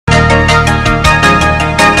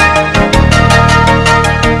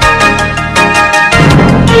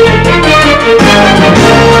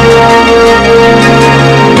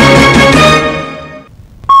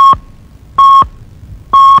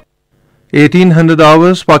1800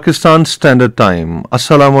 hours Pakistan Standard Time.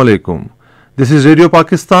 Assalamu alaikum. This is Radio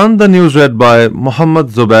Pakistan, the news read by Muhammad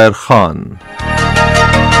Zubair Khan.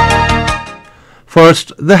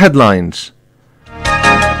 First, the headlines.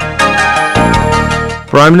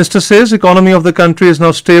 Prime Minister says economy of the country is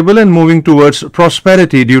now stable and moving towards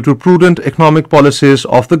prosperity due to prudent economic policies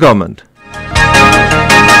of the government.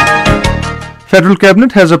 Federal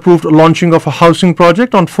Cabinet has approved launching of a housing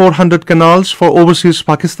project on 400 canals for overseas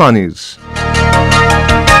Pakistanis.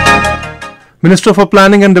 Minister for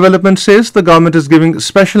Planning and Development says the government is giving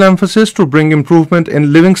special emphasis to bring improvement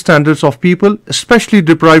in living standards of people, especially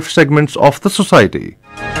deprived segments of the society.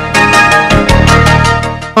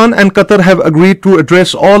 Iran and Qatar have agreed to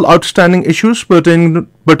address all outstanding issues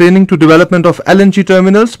pertaining to development of LNG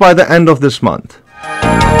terminals by the end of this month.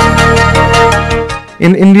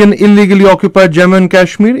 In Indian illegally occupied Jammu and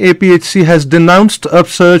Kashmir, APHC has denounced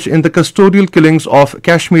upsurge in the custodial killings of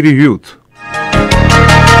Kashmiri youth.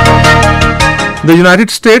 The United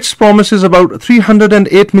States promises about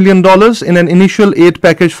 $308 million in an initial aid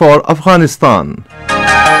package for Afghanistan.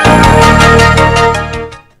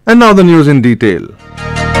 And now the news in detail.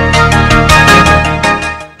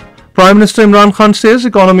 Prime Minister Imran Khan says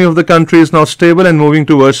economy of the country is now stable and moving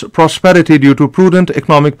towards prosperity due to prudent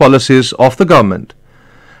economic policies of the government.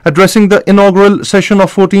 Addressing the inaugural session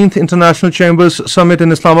of 14th International Chambers Summit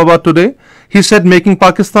in Islamabad today, he said making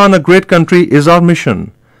Pakistan a great country is our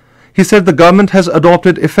mission. He said the government has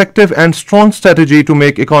adopted effective and strong strategy to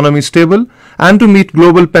make economy stable and to meet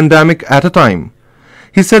global pandemic at a time.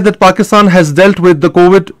 He said that Pakistan has dealt with the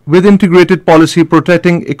COVID with integrated policy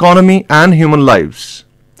protecting economy and human lives.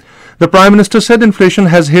 The Prime Minister said inflation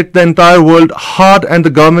has hit the entire world hard and the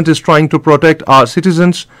government is trying to protect our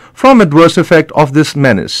citizens from adverse effect of this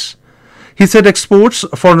menace. He said exports,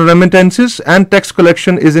 foreign remittances and tax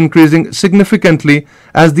collection is increasing significantly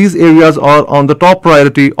as these areas are on the top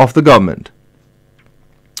priority of the government.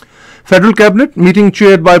 Federal Cabinet meeting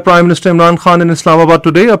chaired by Prime Minister Imran Khan in Islamabad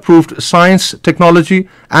today approved Science, Technology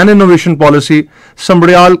and Innovation Policy,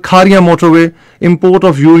 Sambrial Kharia Motorway, import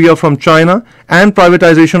of urea from China and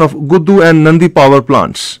privatization of Guddu and Nandi power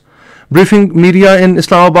plants. Briefing media in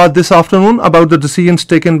Islamabad this afternoon about the decisions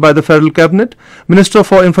taken by the Federal Cabinet, Minister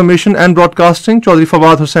for Information and Broadcasting Chaudhry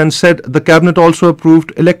Fawad Hussain said the Cabinet also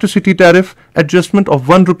approved electricity tariff adjustment of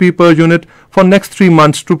 1 rupee per unit for next 3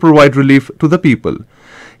 months to provide relief to the people.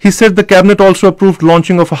 He said the Cabinet also approved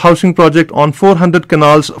launching of a housing project on 400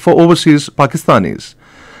 canals for overseas Pakistanis.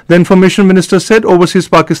 The Information Minister said overseas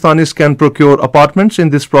Pakistanis can procure apartments in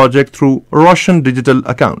this project through Roshan digital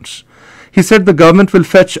accounts. He said the government will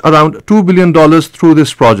fetch around $2 billion through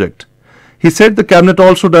this project. He said the Cabinet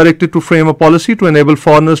also directed to frame a policy to enable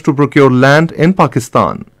foreigners to procure land in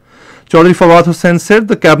Pakistan. Chaudhry Fawad Hussain said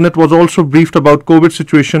the Cabinet was also briefed about COVID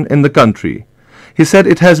situation in the country. He said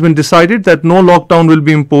it has been decided that no lockdown will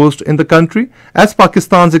be imposed in the country as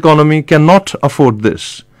Pakistan's economy cannot afford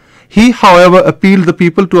this. He, however, appealed the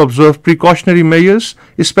people to observe precautionary measures,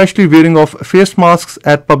 especially wearing of face masks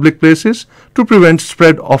at public places to prevent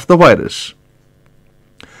spread of the virus.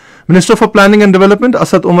 Minister for Planning and Development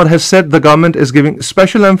Asad Umar has said the government is giving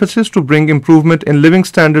special emphasis to bring improvement in living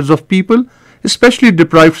standards of people, especially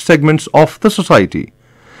deprived segments of the society.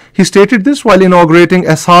 He stated this while inaugurating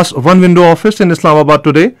Ehsaas One Window Office in Islamabad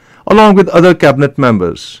today, along with other cabinet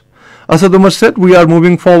members. Asad Umar said, "We are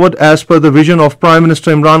moving forward as per the vision of Prime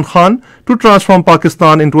Minister Imran Khan to transform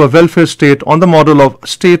Pakistan into a welfare state on the model of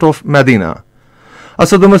State of Medina."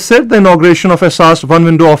 Asad Umar said the inauguration of Ehsaas One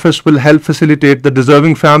Window Office will help facilitate the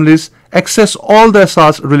deserving families access all the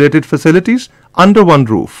Ehsaas related facilities under one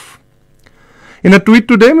roof. In a tweet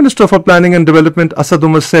today, Minister for Planning and Development Asad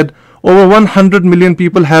Umar said over 100 million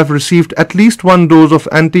people have received at least one dose of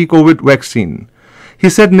anti-COVID vaccine. He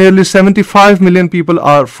said nearly 75 million people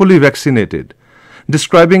are fully vaccinated.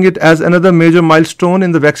 Describing it as another major milestone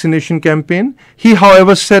in the vaccination campaign, he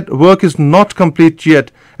however said work is not complete yet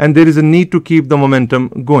and there is a need to keep the momentum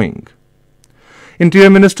going. Interior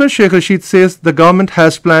Minister Sheikh Rashid says the government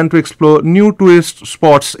has planned to explore new tourist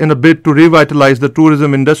spots in a bid to revitalize the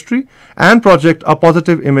tourism industry and project a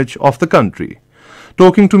positive image of the country.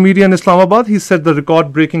 Talking to media in Islamabad, he said the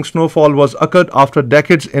record-breaking snowfall was occurred after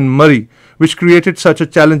decades in Murray, which created such a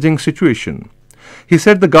challenging situation. He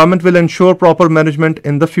said the government will ensure proper management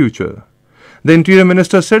in the future. The Interior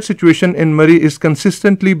Minister said situation in Murray is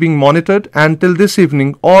consistently being monitored and till this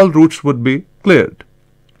evening all routes would be cleared.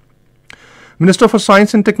 Minister for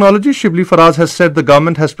Science and Technology Shibli Faraz has said the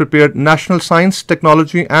government has prepared National Science,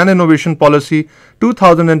 Technology and Innovation Policy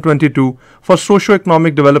 2022 for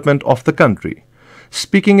socio-economic development of the country.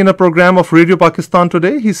 Speaking in a program of Radio Pakistan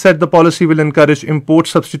today, he said the policy will encourage import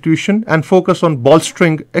substitution and focus on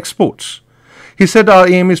bolstering exports. He said our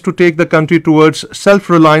aim is to take the country towards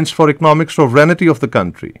self-reliance for economic sovereignty of the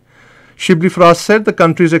country. Shibli Faraz said the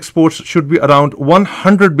country's exports should be around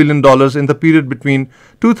 $100 billion in the period between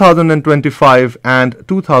 2025 and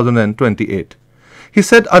 2028. He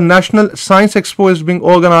said a National Science Expo is being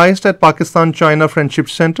organized at Pakistan-China Friendship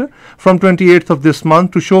Center from 28th of this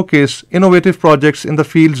month to showcase innovative projects in the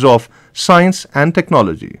fields of science and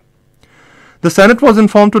technology. The Senate was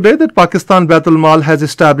informed today that Pakistan Baitul Mal has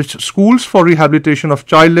established schools for rehabilitation of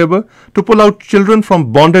child labor to pull out children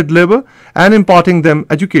from bonded labor and imparting them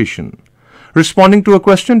education. Responding to a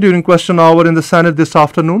question during question hour in the Senate this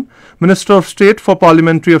afternoon, Minister of State for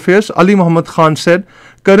Parliamentary Affairs Ali Muhammad Khan said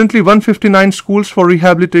currently 159 schools for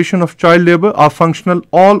rehabilitation of child labor are functional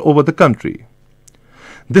all over the country.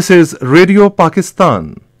 This is Radio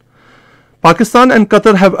Pakistan. Pakistan and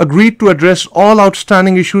Qatar have agreed to address all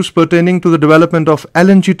outstanding issues pertaining to the development of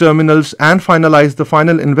LNG terminals and finalize the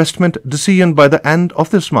final investment decision by the end of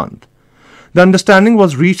this month. The understanding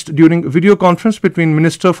was reached during video conference between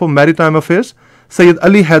Minister for Maritime Affairs Sayyid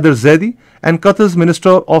Ali Haider Zaidi and Qatar's Minister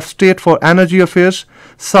of State for Energy Affairs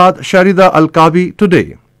Saad Sharida Al-Kabi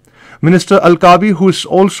today. Minister Al-Kabi, who is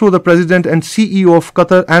also the President and CEO of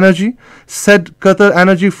Qatar Energy, said Qatar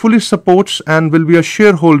Energy fully supports and will be a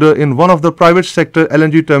shareholder in one of the private sector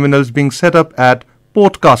LNG terminals being set up at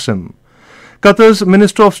Port Qasim. Qatar's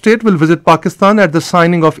Minister of State will visit Pakistan at the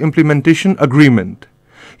signing of implementation agreement.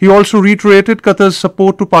 He also reiterated Qatar's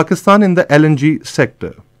support to Pakistan in the LNG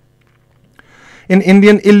sector. In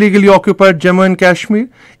Indian illegally occupied Jammu and Kashmir,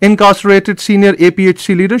 incarcerated senior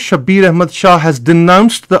APHC leader Shabir Ahmad Shah has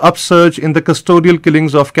denounced the upsurge in the custodial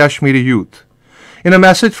killings of Kashmiri youth. In a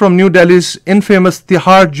message from New Delhi's infamous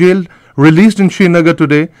Tihar jail released in Srinagar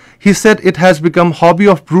today, he said it has become hobby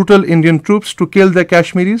of brutal Indian troops to kill the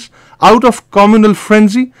Kashmiris out of communal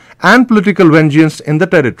frenzy and political vengeance in the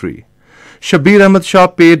territory. Shabir Ahmad Shah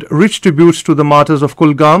paid rich tributes to the martyrs of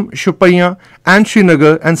Kulgam, Shupaiyan and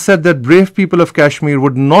Srinagar and said that brave people of Kashmir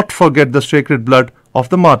would not forget the sacred blood of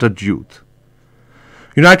the martyred youth.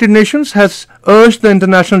 United Nations has urged the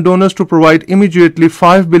international donors to provide immediately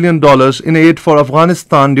 $5 billion in aid for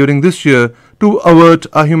Afghanistan during this year to avert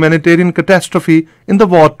a humanitarian catastrophe in the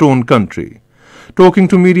war-torn country. Talking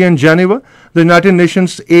to media in Geneva, the United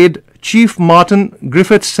Nations aid chief Martin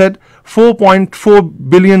Griffiths said $4.4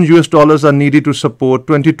 billion are needed to support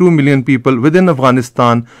 22 million people within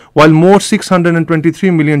Afghanistan, while more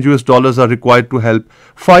 $623 million are required to help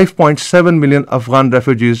 5.7 million Afghan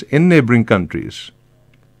refugees in neighboring countries.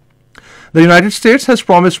 The United States has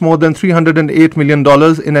promised more than $308 million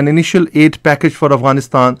in an initial aid package for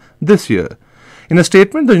Afghanistan this year. In a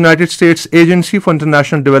statement, the United States Agency for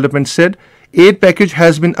International Development said aid package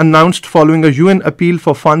has been announced following a UN appeal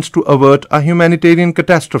for funds to avert a humanitarian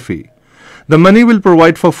catastrophe. The money will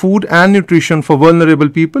provide for food and nutrition for vulnerable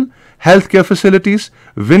people, healthcare facilities,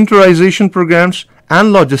 winterization programs,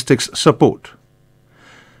 and logistics support.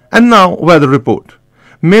 And now, weather report.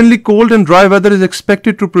 Mainly cold and dry weather is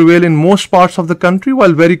expected to prevail in most parts of the country,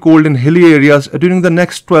 while very cold in hilly areas during the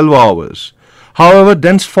next 12 hours. However,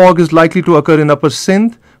 dense fog is likely to occur in Upper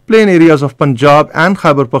Sindh, plain areas of Punjab and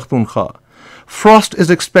Khyber Pakhtunkhwa. Frost is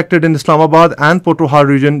expected in Islamabad and Pothohar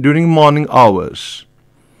region during morning hours.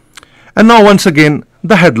 And now once again,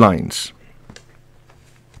 the headlines.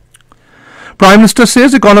 Prime Minister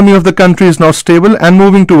says economy of the country is now stable and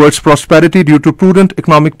moving towards prosperity due to prudent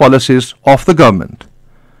economic policies of the government.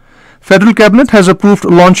 Federal Cabinet has approved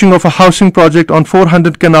launching of a housing project on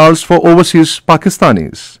 400 canals for overseas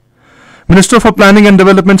Pakistanis. Minister for Planning and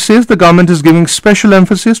Development says the government is giving special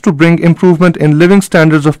emphasis to bring improvement in living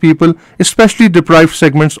standards of people, especially deprived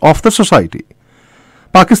segments of the society.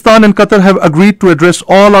 Pakistan and Qatar have agreed to address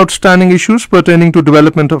all outstanding issues pertaining to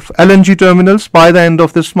development of LNG terminals by the end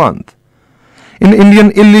of this month. In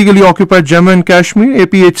Indian illegally occupied Jammu and Kashmir,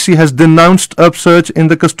 APHC has denounced upsurge in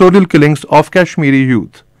the custodial killings of Kashmiri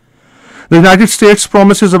youth. The United States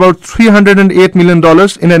promises about $308 million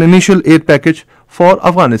in an initial aid package for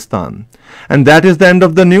Afghanistan. And that is the end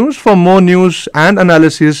of the news. For more news and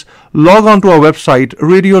analysis, log on to our website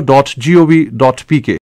radio.gov.pk.